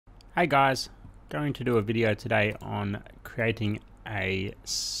Hey guys, going to do a video today on creating a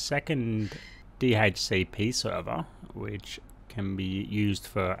second DHCP server which can be used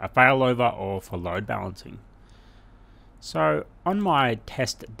for a failover or for load balancing. So on my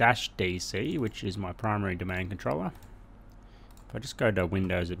test-DC, which is my primary domain controller, if I just go to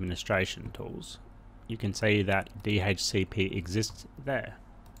Windows Administration Tools, you can see that DHCP exists there.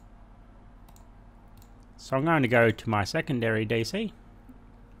 So I'm going to go to my secondary DC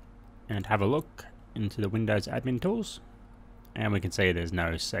and have a look into the Windows admin tools, and we can see there's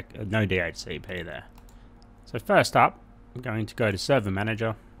no DHCP there. So first up, I'm going to go to Server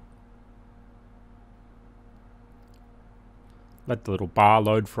Manager, let the little bar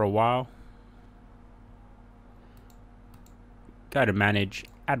load for a while, go to Manage,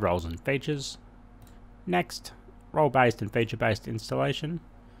 Add Roles and Features, next, Role-Based and Feature-Based Installation,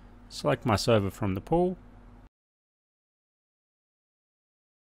 select my server from the pool,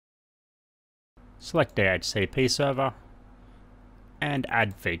 select DHCP server and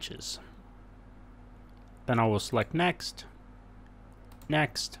add features. Then I will select next,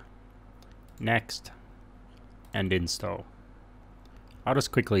 next, next, and install. I'll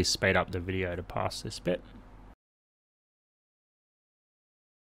just quickly speed up the video to pass this bit.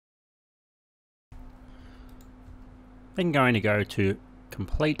 Then going to go to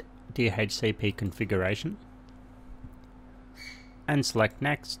complete DHCP configuration and select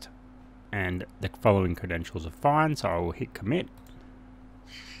next. And the following credentials are fine, so I will hit commit.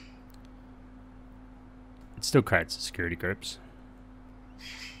 It still creates the security groups.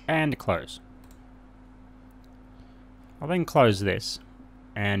 And close. I'll then close this,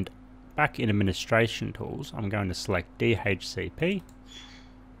 and back in Administration Tools, I'm going to select DHCP.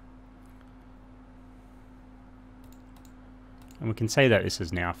 And we can see that this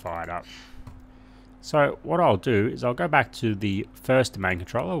is now fired up. So what I'll do is I'll go back to the first domain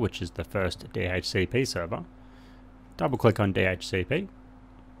controller, which is the first DHCP server, double click on DHCP,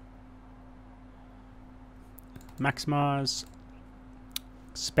 maximize,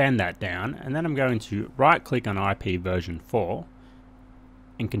 expand that down, and then I'm going to right click on IP version 4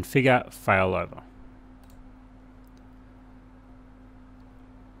 and configure failover.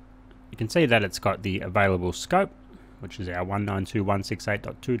 You can see that it's got the available scope, which is our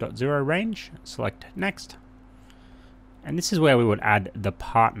 192.168.2.0 range. Select next. And this is where we would add the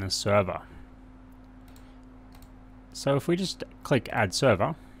partner server. So if we just click add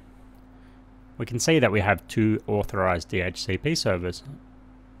server, we can see that we have two authorized DHCP servers.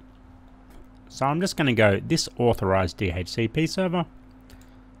 So I'm just going to go this authorized DHCP server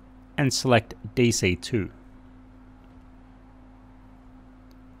and select DC2.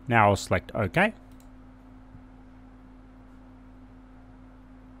 Now I'll select OK.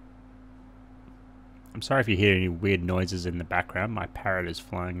 I'm sorry if you hear any weird noises in the background, my parrot is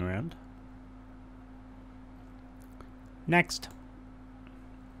flying around. Next.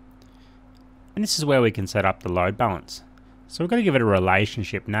 And this is where we can set up the load balance. So we're going to give it a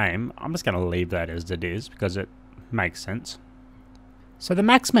relationship name. I'm just going to leave that as it is because it makes sense. So the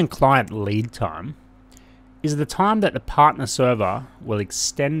maximum client lead time is the time that the partner server will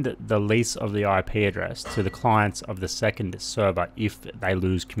extend the lease of the IP address to the clients of the second server if they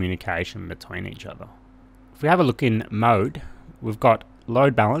lose communication between each other. If we have a look in mode, we've got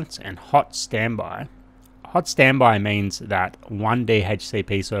load balance and hot standby. Hot standby means that one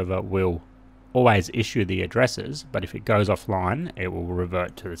DHCP server will always issue the addresses, but if it goes offline, it will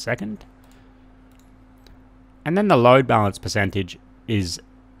revert to the second. And then the load balance percentage is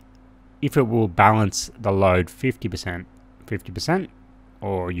if it will balance the load 50%, 50%,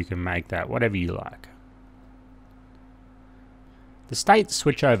 or you can make that whatever you like. The state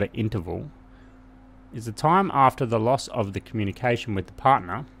switchover interval is the time after the loss of the communication with the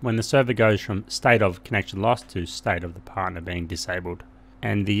partner when the server goes from state of connection lost to state of the partner being disabled.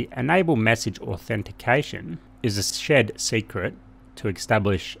 And the enable message authentication is a shared secret to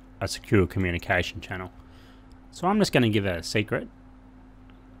establish a secure communication channel. So I'm just going to give it a secret,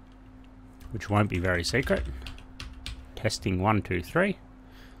 which won't be very secret. Testing 1, 2, 3.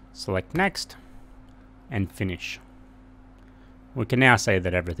 Select next and finish. We can now say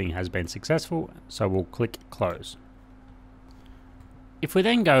that everything has been successful, so we'll click close. If we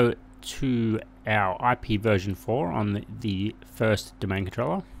then go to our IP version 4 on the first domain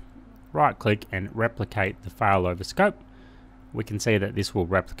controller, right click and replicate the failover scope, we can see that this will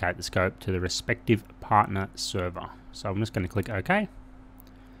replicate the scope to the respective partner server. So I'm just going to click OK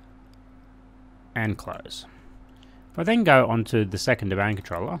and close. If I then go onto the second domain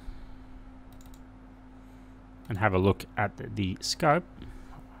controller and have a look at the scope,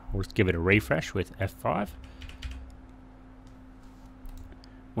 we'll just give it a refresh with F5.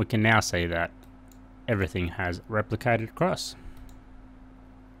 we can now see that everything has replicated across.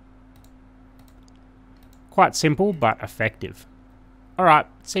 Quite simple but effective. Alright,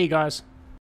 see you guys.